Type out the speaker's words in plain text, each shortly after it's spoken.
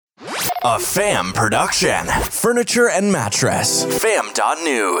A FAM production. Furniture and mattress.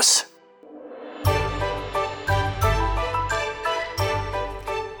 FAM.news.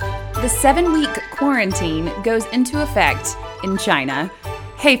 The 7-week quarantine goes into effect in China.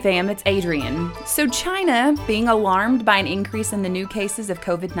 Hey fam, it's Adrienne. So China, being alarmed by an increase in the new cases of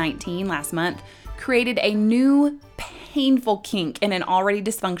COVID-19 last month, created a new painful kink in an already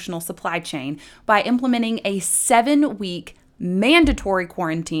dysfunctional supply chain by implementing a 7-week mandatory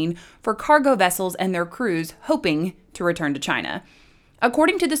quarantine for cargo vessels and their crews hoping to return to China.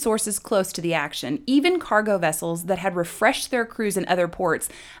 According to the sources close to the action, even cargo vessels that had refreshed their crews in other ports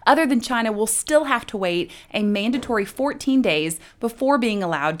other than China will still have to wait a mandatory 14 days before being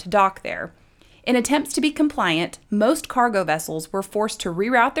allowed to dock there. In attempts to be compliant, most cargo vessels were forced to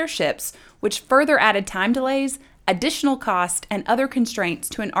reroute their ships, which further added time delays, additional cost, and other constraints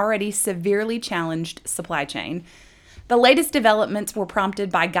to an already severely challenged supply chain. The latest developments were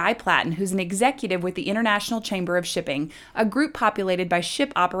prompted by Guy Platten, who's an executive with the International Chamber of Shipping, a group populated by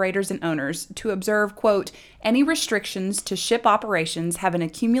ship operators and owners, to observe, quote, any restrictions to ship operations have an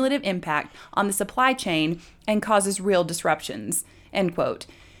accumulative impact on the supply chain and causes real disruptions, end quote.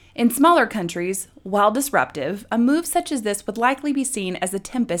 In smaller countries, while disruptive, a move such as this would likely be seen as a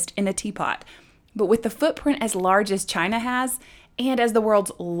tempest in a teapot. But with the footprint as large as China has, and as the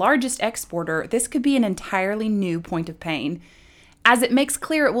world's largest exporter, this could be an entirely new point of pain. As it makes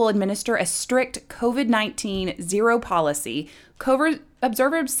clear it will administer a strict COVID-19 zero policy, covert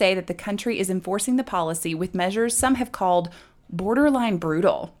observers say that the country is enforcing the policy with measures some have called borderline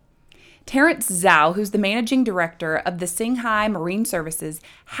brutal. Terrence Zhao, who's the managing director of the Shanghai Marine Services,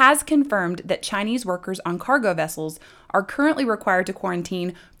 has confirmed that Chinese workers on cargo vessels are currently required to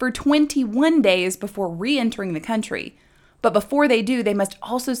quarantine for 21 days before re-entering the country. But before they do, they must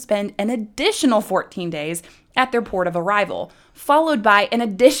also spend an additional 14 days at their port of arrival, followed by an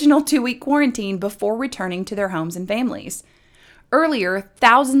additional 2-week quarantine before returning to their homes and families. Earlier,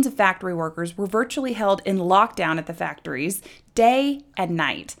 thousands of factory workers were virtually held in lockdown at the factories, day and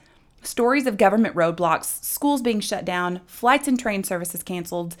night. Stories of government roadblocks, schools being shut down, flights and train services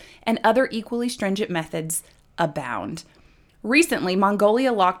canceled, and other equally stringent methods abound. Recently,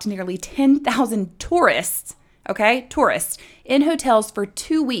 Mongolia locked nearly 10,000 tourists in hotels for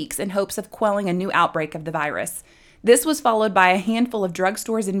 2 weeks in hopes of quelling a new outbreak of the virus. This was followed by a handful of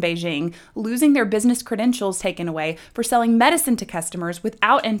drugstores in Beijing losing their business credentials taken away for selling medicine to customers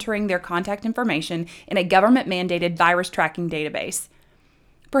without entering their contact information in a government-mandated virus tracking database.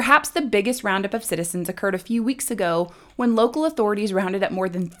 Perhaps the biggest roundup of citizens occurred a few weeks ago when local authorities rounded up more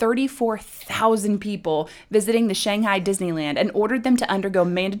than 34,000 people visiting the Shanghai Disneyland and ordered them to undergo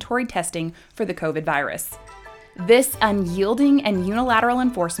mandatory testing for the COVID virus. This unyielding and unilateral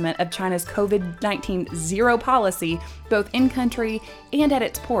enforcement of China's COVID-19 zero policy, both in-country and at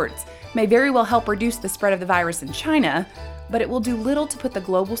its ports, may very well help reduce the spread of the virus in China, but it will do little to put the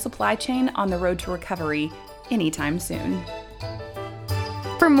global supply chain on the road to recovery anytime soon.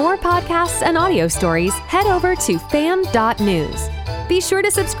 For more podcasts and audio stories, head over to fam.news. Be sure to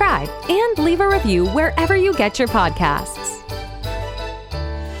subscribe and leave a review wherever you get your podcasts.